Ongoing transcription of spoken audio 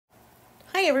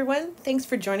everyone, thanks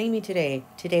for joining me today.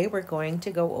 Today we're going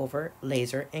to go over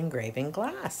laser engraving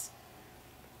glass.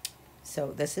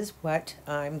 So this is what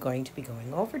I'm going to be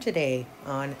going over today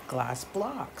on glass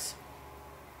blocks.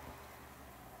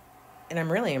 And I'm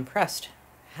really impressed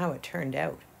how it turned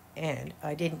out. And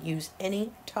I didn't use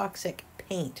any toxic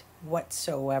paint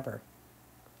whatsoever.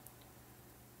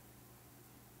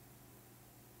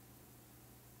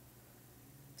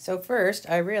 So first,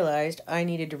 I realized I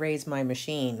needed to raise my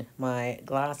machine. My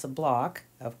glass block,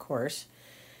 of course,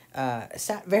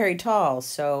 sat very tall,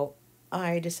 so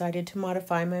I decided to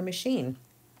modify my machine.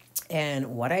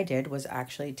 And what I did was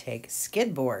actually take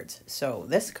skid boards. So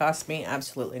this cost me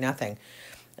absolutely nothing.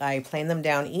 I planed them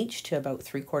down each to about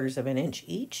 3/4 of an inch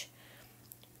each.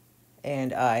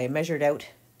 And I measured out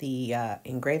the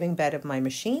engraving bed of my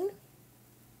machine.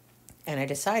 And I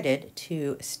decided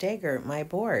to stagger my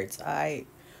boards. I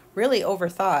really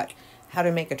overthought how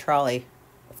to make a trolley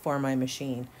for my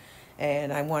machine,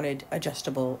 and I wanted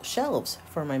adjustable shelves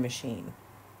for my machine.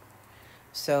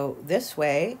 So this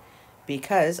way,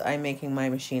 because I'm making my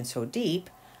machine so deep,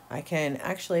 I can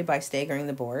actually, by staggering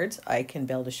the boards, I can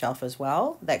build a shelf as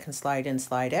well that can slide in,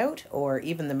 slide out, or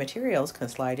even the materials can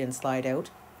slide in, slide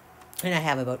out. And I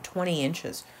have about 20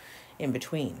 inches in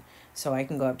between. So I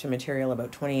can go up to material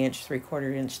about 20 inch,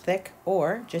 3/4 inch thick,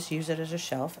 or just use it as a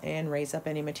shelf and raise up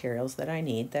any materials that I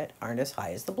need that aren't as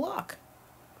high as the block.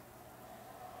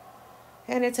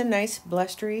 And it's a nice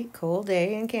blustery, cool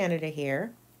day in Canada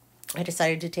here. I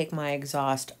decided to take my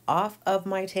exhaust off of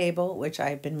my table, which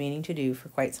I've been meaning to do for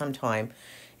quite some time.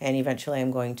 And eventually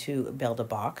I'm going to build a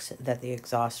box that the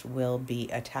exhaust will be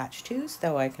attached to,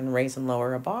 so I can raise and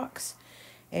lower a box.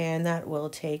 And that will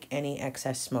take any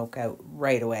excess smoke out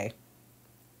right away.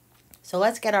 So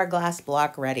let's get our glass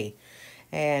block ready.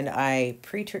 And I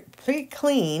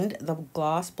pre-cleaned the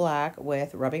gloss black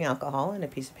with rubbing alcohol and a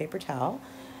piece of paper towel.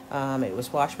 It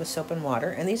was washed with soap and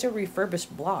water, and these are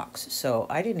refurbished blocks, so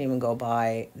I didn't even go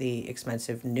buy the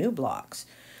expensive new blocks.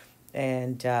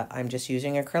 And I'm just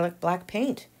using acrylic black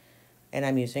paint, and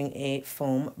I'm using a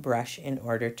foam brush in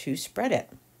order to spread it.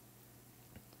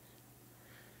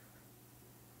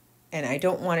 And I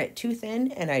don't want it too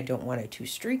thin, and I don't want it too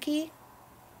streaky.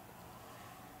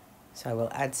 So I will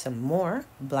add some more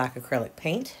black acrylic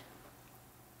paint.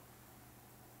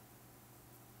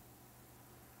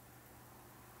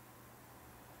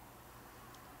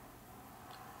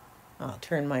 I'll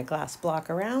turn my glass block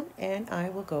around and I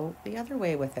will go the other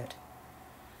way with it.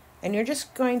 And you're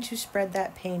just going to spread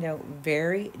that paint out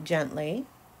very gently,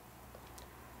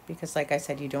 because like I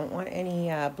said, you don't want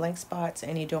any blank spots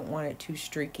and you don't want it too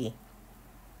streaky.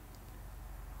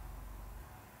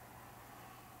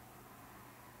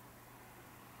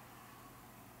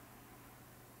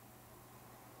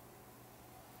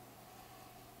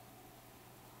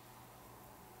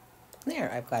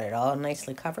 There, I've got it all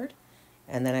nicely covered,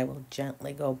 and then I will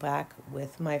gently go back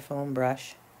with my foam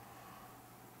brush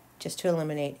just to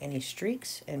eliminate any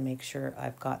streaks and make sure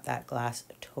I've got that glass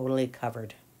totally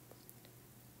covered.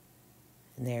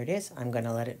 And there it is. I'm going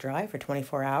to let it dry for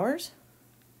 24 hours,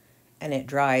 and it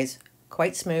dries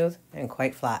quite smooth and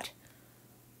quite flat.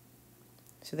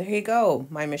 So there you go,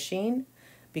 my machine,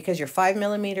 because your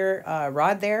 5mm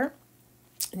rod there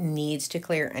needs to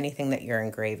clear anything that you're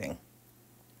engraving.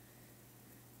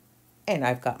 And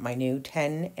I've got my new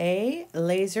 10A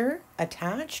laser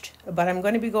attached, but I'm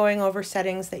going to be going over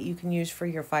settings that you can use for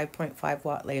your 5.5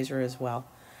 watt laser as well.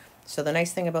 So the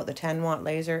nice thing about the 10 watt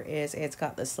laser is it's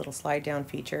got this little slide down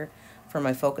feature for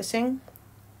my focusing.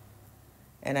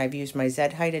 And I've used my Z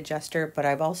height adjuster, but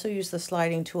I've also used the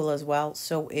sliding tool as well,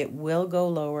 so it will go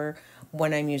lower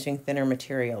when I'm using thinner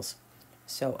materials.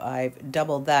 So I've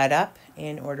doubled that up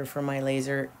in order for my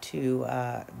laser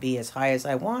to be as high as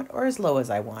I want or as low as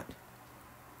I want.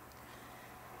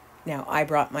 Now, I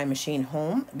brought my machine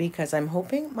home because I'm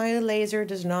hoping my laser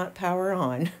does not power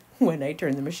on when I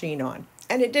turn the machine on.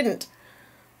 And it didn't.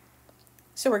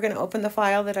 So we're going to open the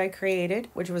file that I created,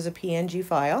 which was a PNG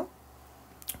file.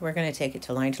 We're going to take it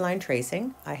to line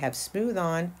tracing. I have smooth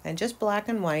on and just black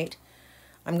and white.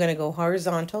 I'm going to go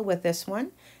horizontal with this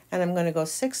one, and I'm going to go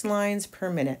 6 lines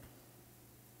per minute.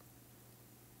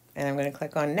 And I'm going to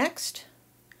click on next.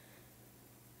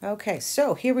 Okay,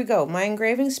 so here we go. My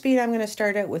engraving speed, I'm going to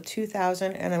start out with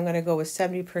 2000, and I'm going to go with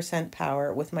 70%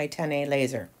 power with my 10A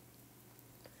laser.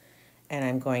 And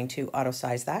I'm going to auto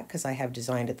size that because I have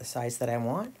designed it the size that I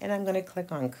want, and I'm going to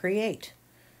click on create.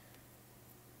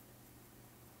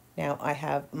 Now I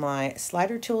have my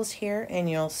slider tools here, and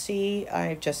you'll see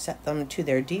I've just set them to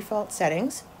their default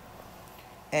settings.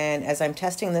 And as I'm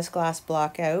testing this glass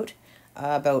block out,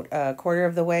 about 1/4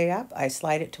 of the way up, I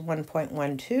slide it to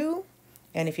 1.12.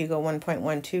 And if you go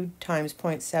 1.12 times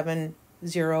 0.70%,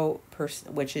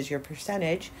 which is your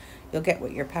percentage, you'll get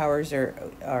what your powers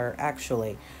are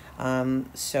actually.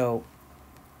 So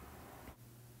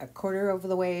a quarter of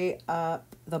the way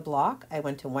up the block, I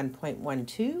went to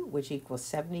 1.12, which equals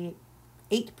 78%.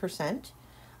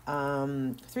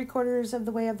 3/4 of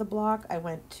the way of the block, I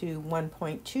went to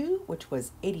 1.2, which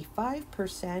was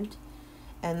 85%.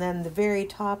 And then the very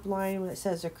top line, when it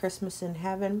says A Christmas in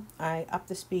Heaven, I upped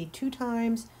the speed 2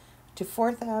 times to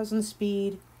 4,000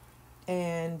 speed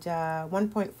and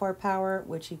 1.4 power,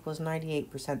 which equals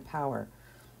 98% power.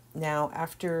 Now,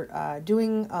 after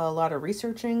doing a lot of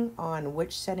researching on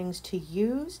which settings to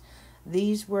use,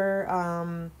 these were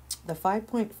the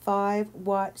 5.5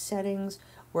 watt settings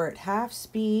were at half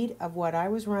speed of what I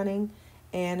was running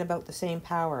and about the same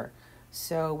power.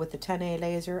 So with the 10A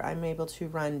laser, I'm able to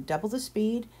run double the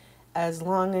speed as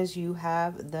long as you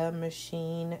have the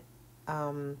machine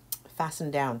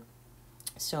fastened down.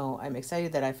 So I'm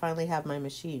excited that I finally have my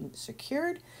machine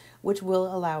secured, which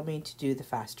will allow me to do the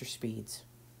faster speeds.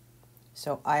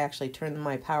 So I actually turned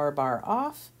my power bar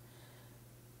off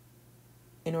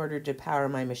in order to power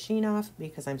my machine off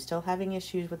because I'm still having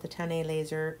issues with the 10A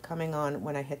laser coming on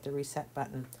when I hit the reset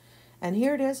button. And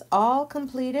here it is, all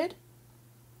completed.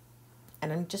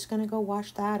 And I'm just going to go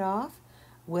wash that off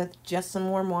with just some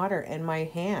warm water in my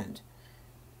hand.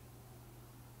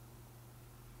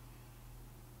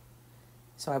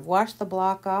 So I've washed the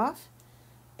block off,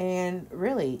 and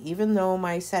really, even though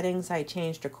my settings, I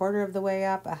changed a quarter of the way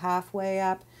up, a halfway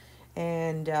up,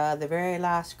 and the very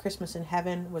last Christmas in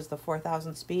Heaven was the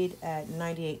 4,000 speed at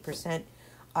 98%,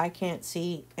 I can't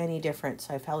see any difference.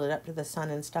 I've held it up to the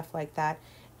sun and stuff like that.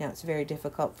 Now it's very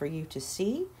difficult for you to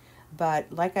see.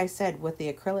 But like I said, with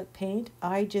the acrylic paint,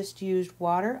 I just used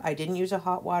water. I didn't use a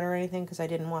hot water or anything because I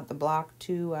didn't want the block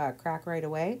to crack right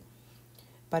away.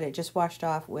 But it just washed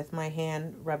off with my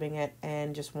hand rubbing it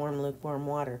and just warm, lukewarm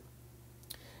water.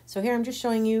 So here I'm just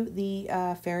showing you the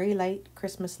fairy light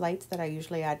Christmas lights that I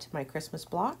usually add to my Christmas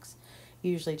blocks.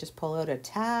 You usually just pull out a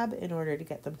tab in order to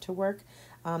get them to work.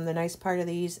 The nice part of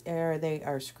these are they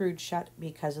are screwed shut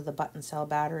because of the button cell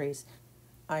batteries.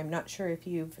 I'm not sure if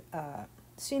you've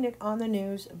seen it on the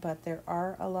news, but there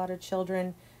are a lot of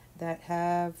children that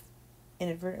have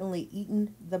inadvertently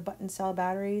eaten the button cell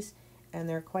batteries, and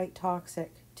they're quite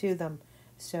toxic to them.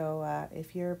 So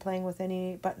if you're playing with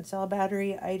any button cell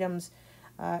battery items,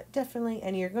 definitely,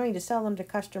 and you're going to sell them to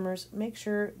customers, make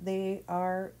sure they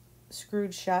are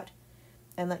screwed shut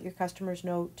and let your customers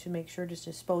know to make sure to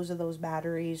dispose of those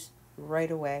batteries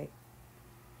right away.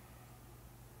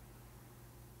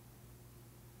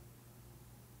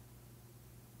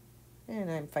 And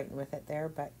I'm fighting with it there,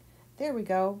 but there we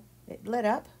go. It lit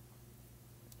up.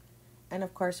 And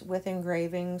of course, with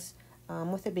engravings,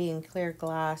 with it being clear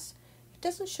glass, it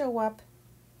doesn't show up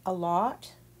a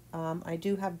lot. I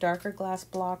do have darker glass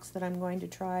blocks that I'm going to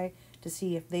try to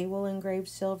see if they will engrave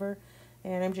silver.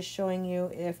 And I'm just showing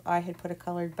you if I had put a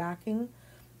colored backing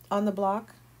on the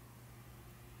block,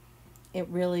 it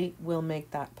really will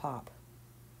make that pop.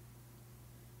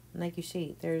 And like you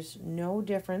see, there's no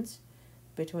difference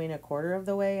between a quarter of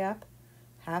the way up,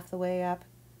 half the way up,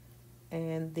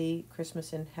 and the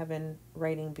Christmas in Heaven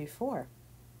writing before.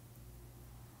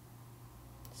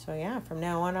 So yeah, from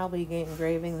now on I'll be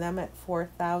engraving them at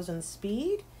 4,000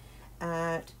 speed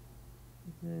at,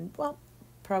 well,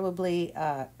 probably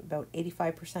about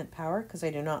 85% power, because I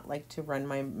do not like to run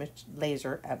my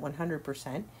laser at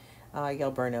 100%.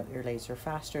 You'll burn out your laser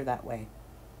faster that way.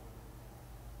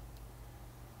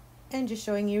 And just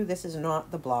showing you, this is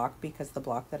not the block, because the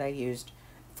block that I used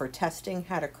for testing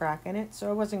had a crack in it, so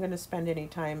I wasn't going to spend any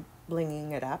time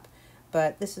blinging it up.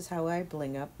 But this is how I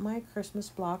bling up my Christmas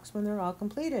blocks when they're all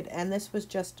completed, and this was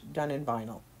just done in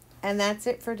vinyl. And that's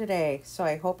it for today. So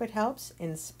I hope it helps,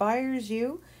 inspires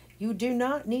you. You do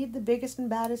not need the biggest and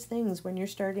baddest things when you're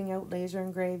starting out laser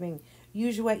engraving.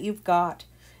 Use what you've got.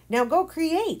 Now go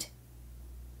create.